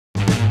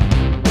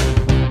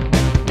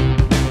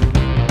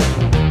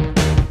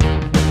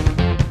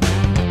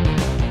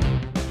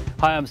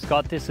Hi, I'm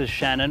Scott, this is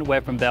Shannon,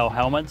 we're from Bell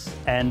Helmets,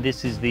 and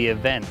this is the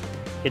event.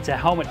 It's a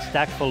helmet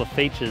stacked full of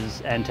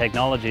features and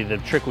technology that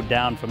have trickled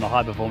down from the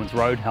High Performance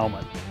Road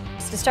helmet.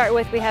 To start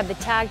with, we have the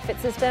TAG fit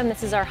system.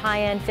 This is our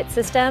high-end fit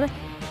system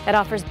that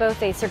offers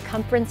both a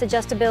circumference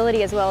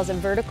adjustability as well as a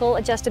vertical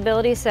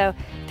adjustability. So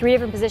 3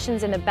 different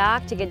positions in the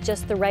back to get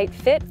just the right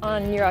fit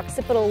on your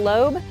occipital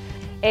lobe.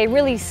 A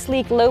really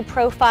sleek,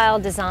 low-profile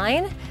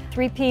design.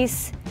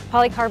 3-piece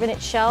polycarbonate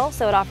shell,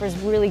 so it offers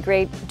really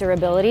great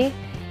durability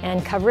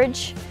and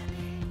coverage.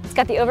 It's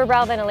got the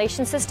overbrow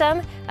ventilation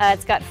system.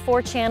 It's got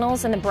 4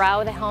 channels in the brow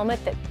of the helmet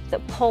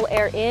that pull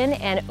air in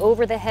and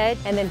over the head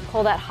and then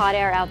pull that hot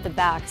air out the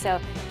back. So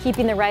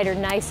keeping the rider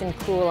nice and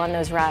cool on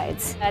those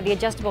rides. The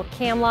adjustable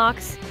cam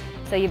locks.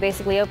 So you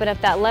basically open up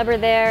that lever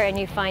there and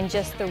you find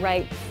just the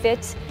right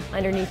fit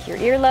underneath your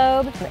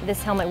earlobe.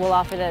 This helmet will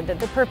offer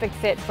the perfect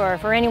fit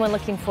for anyone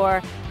looking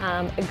for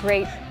a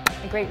great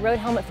road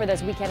helmet for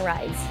those weekend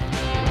rides.